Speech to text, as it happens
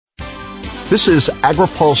This is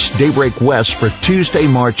AgriPulse Daybreak West for Tuesday,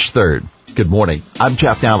 March 3rd. Good morning. I'm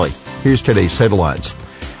Jeff Nally. Here's today's headlines.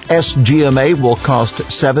 SGMA will cost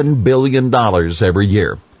 $7 billion every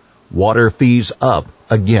year. Water fees up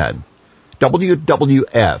again.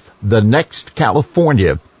 WWF, the next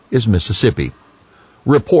California is Mississippi.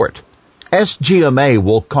 Report. SGMA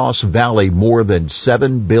will cost Valley more than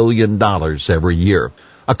 $7 billion every year.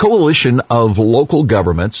 A coalition of local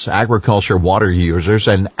governments, agriculture, water users,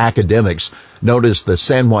 and academics known as the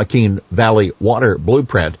San Joaquin Valley Water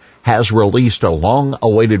Blueprint has released a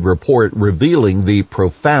long-awaited report revealing the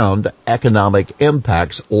profound economic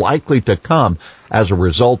impacts likely to come as a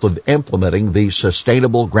result of implementing the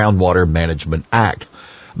Sustainable Groundwater Management Act.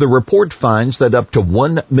 The report finds that up to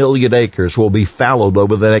 1 million acres will be fallowed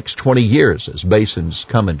over the next 20 years as basins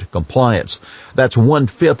come into compliance. That's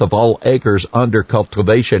 1/5 of all acres under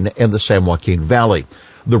cultivation in the San Joaquin Valley.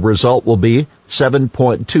 The result will be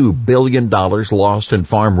 $7.2 billion lost in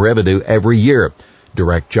farm revenue every year.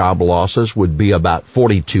 Direct job losses would be about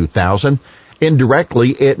 42,000.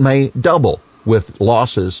 Indirectly, it may double, with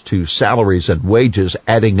losses to salaries and wages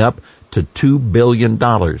adding up to $2 billion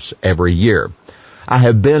every year. I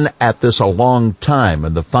have been at this a long time,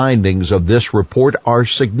 and the findings of this report are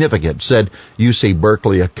significant, said UC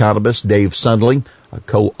Berkeley economist Dave Sundling, a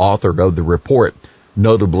co-author of the report.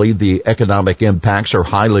 Notably, the economic impacts are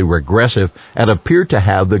highly regressive and appear to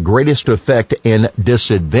have the greatest effect in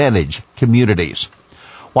disadvantaged communities.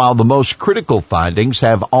 While the most critical findings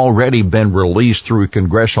have already been released through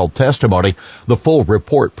congressional testimony, the full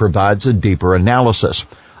report provides a deeper analysis.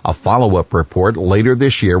 A follow-up report later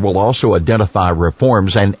this year will also identify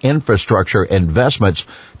reforms and infrastructure investments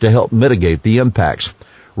to help mitigate the impacts.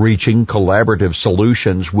 Reaching collaborative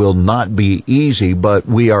solutions will not be easy, but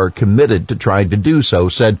we are committed to trying to do so,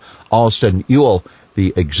 said Austin Ewell,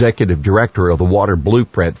 the executive director of the Water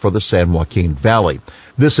Blueprint for the San Joaquin Valley.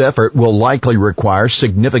 This effort will likely require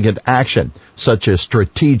significant action, such as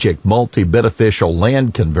strategic multi-beneficial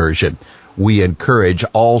land conversion. We encourage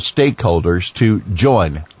all stakeholders to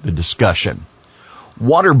join the discussion.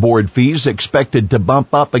 Water board fees expected to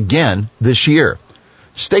bump up again this year.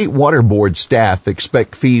 State water board staff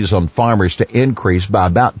expect fees on farmers to increase by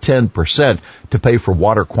about 10% to pay for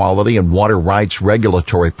water quality and water rights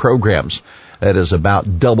regulatory programs. That is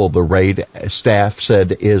about double the rate staff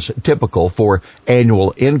said is typical for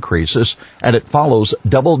annual increases, and it follows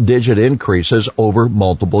double-digit increases over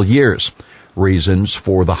multiple years. Reasons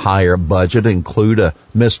for the higher budget include a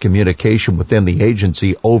miscommunication within the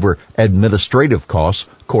agency over administrative costs,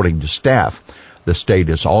 according to staff. The state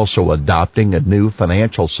is also adopting a new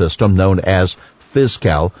financial system known as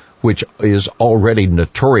FisCal, which is already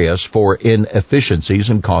notorious for inefficiencies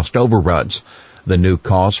and cost overruns. The new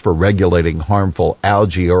costs for regulating harmful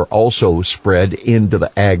algae are also spread into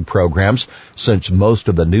the ag programs, since most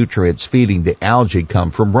of the nutrients feeding the algae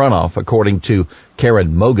come from runoff, according to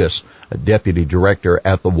Karen Mogus, a deputy director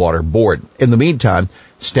at the Water Board. In the meantime,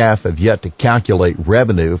 staff have yet to calculate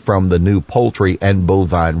revenue from the new poultry and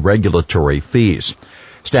bovine regulatory fees.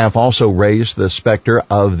 Staff also raised the specter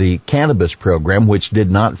of the cannabis program, which did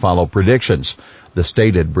not follow predictions. The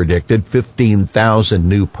state had predicted 15,000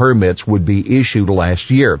 new permits would be issued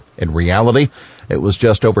last year. In reality, it was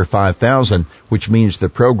just over 5,000, which means the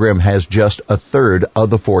program has just a third of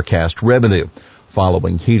the forecast revenue.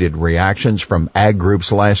 Following heated reactions from ag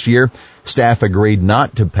groups last year, staff agreed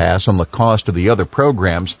not to pass on the cost of the other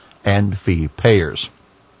programs and fee payers.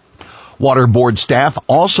 Water board staff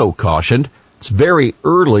also cautioned it's very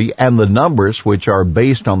early, and the numbers, which are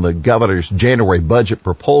based on the governor's January budget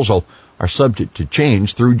proposal, are subject to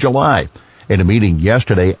change through July. In a meeting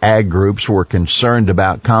yesterday, ag groups were concerned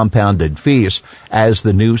about compounded fees as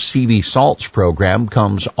the new CV Salts program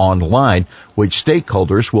comes online, which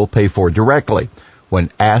stakeholders will pay for directly.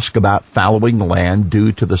 When asked about fallowing land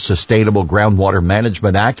due to the Sustainable Groundwater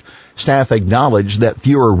Management Act, staff acknowledged that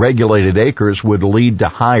fewer regulated acres would lead to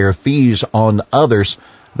higher fees on others,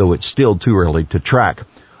 though it's still too early to track.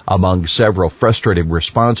 Among several frustrated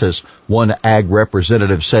responses, one ag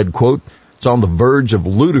representative said, quote, "It's on the verge of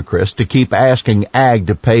ludicrous to keep asking ag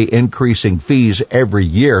to pay increasing fees every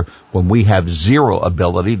year when we have zero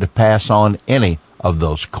ability to pass on any of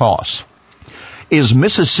those costs." Is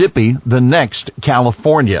Mississippi the next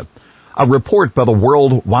California? A report by the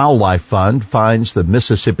World Wildlife Fund finds the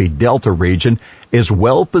Mississippi Delta region is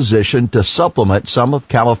well positioned to supplement some of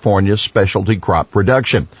California's specialty crop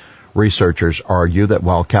production. Researchers argue that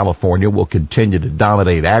while California will continue to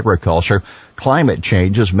dominate agriculture, climate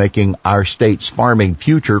change is making our state's farming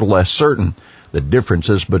future less certain. The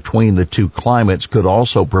differences between the two climates could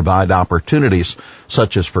also provide opportunities,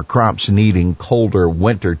 such as for crops needing colder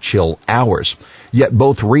winter chill hours. Yet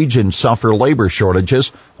both regions suffer labor shortages,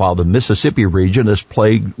 while the Mississippi region is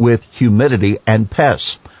plagued with humidity and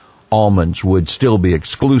pests. Almonds would still be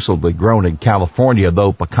exclusively grown in California,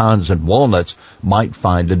 though pecans and walnuts might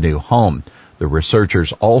find a new home. The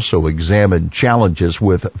researchers also examined challenges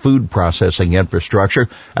with food processing infrastructure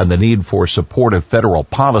and the need for supportive federal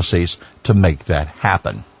policies to make that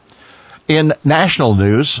happen. In national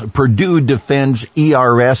news, Purdue defends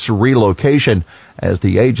ERS relocation as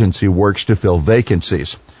the agency works to fill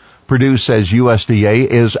vacancies. Purdue says USDA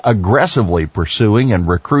is aggressively pursuing and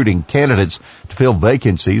recruiting candidates to fill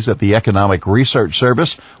vacancies at the Economic Research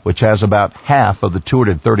Service, which has about half of the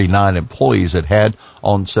 239 employees it had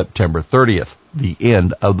on September 30th, the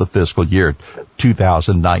end of the fiscal year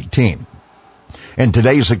 2019. In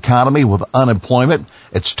today's economy with unemployment,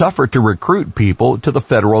 it's tougher to recruit people to the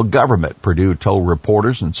federal government, Purdue told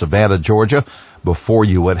reporters in Savannah, Georgia, before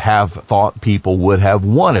you would have thought people would have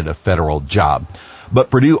wanted a federal job. But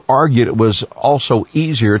Purdue argued it was also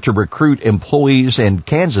easier to recruit employees in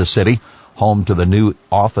Kansas City, home to the new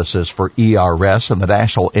offices for ERS and the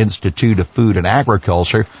National Institute of Food and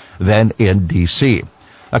Agriculture, than in D.C.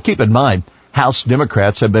 Now keep in mind, House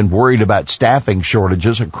Democrats have been worried about staffing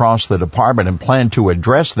shortages across the department and plan to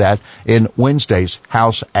address that in Wednesday's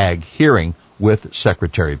House Ag hearing with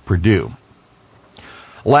Secretary Perdue.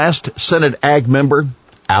 Last Senate Ag member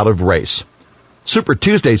out of race. Super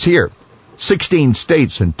Tuesday's here. 16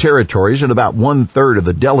 states and territories and about 1/3 of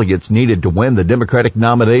the delegates needed to win the Democratic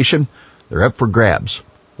nomination. They're up for grabs.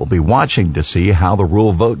 We'll be watching to see how the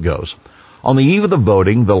rule vote goes. On the eve of the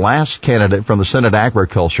voting, the last candidate from the Senate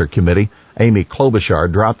Agriculture Committee, Amy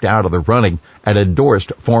Klobuchar, dropped out of the running and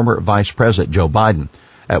endorsed former Vice President Joe Biden.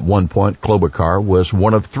 At one point, Klobuchar was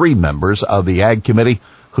one of 3 members of the Ag Committee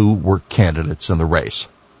who were candidates in the race.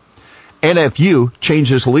 NFU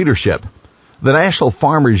changes leadership. The National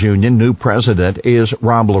Farmers Union new president is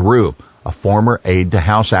Rob LaRue, a former aide to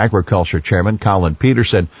House Agriculture Chairman Colin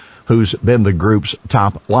Peterson, who's been the group's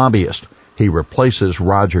top lobbyist. He replaces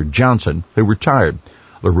Roger Johnson, who retired.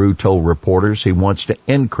 LaRue told reporters he wants to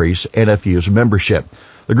increase NFU's membership.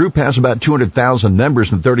 The group has about 200,000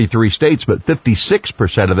 members in 33 states, but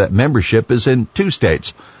 56% of that membership is in 2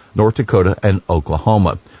 states, North Dakota and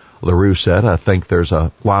Oklahoma. LaRue said, I think there's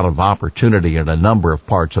a lot of opportunity in a number of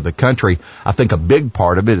parts of the country. I think a big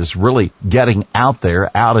part of it is really getting out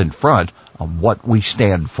there, out in front on what we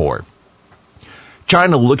stand for.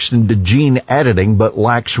 China looks into gene editing but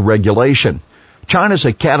lacks regulation. China's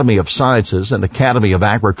Academy of Sciences and Academy of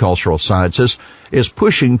Agricultural Sciences is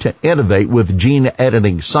pushing to innovate with gene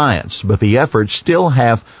editing science, but the efforts still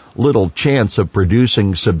have little chance of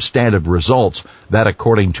producing substantive results, that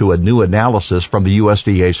according to a new analysis from the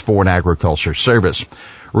USDA's Foreign Agriculture Service.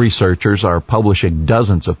 Researchers are publishing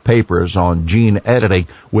dozens of papers on gene editing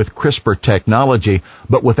with CRISPR technology,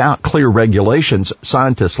 but without clear regulations,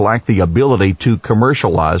 scientists lack the ability to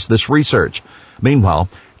commercialize this research. Meanwhile,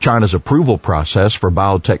 China's approval process for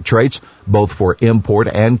biotech traits, both for import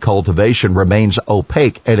and cultivation, remains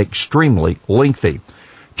opaque and extremely lengthy.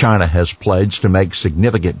 China has pledged to make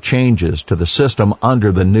significant changes to the system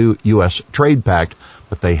under the new U.S. Trade Pact,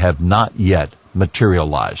 but they have not yet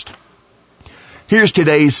materialized. Here's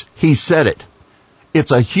today's He Said It.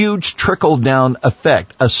 It's a huge trickle-down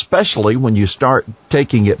effect, especially when you start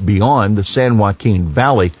taking it beyond the San Joaquin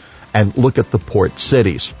Valley and look at the port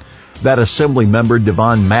cities. That Assembly member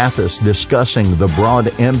Devon Mathis discussing the broad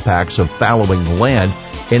impacts of fallowing land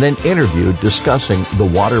in an interview discussing the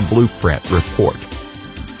Water Blueprint report.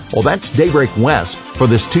 Well, that's Daybreak West for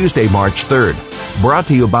this Tuesday, March 3rd, brought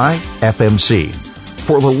to you by FMC.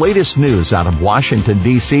 For the latest news out of Washington,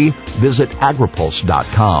 D.C., visit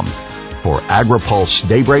agripulse.com. For AgriPulse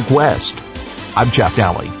Daybreak West, I'm Jeff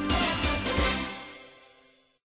Nally.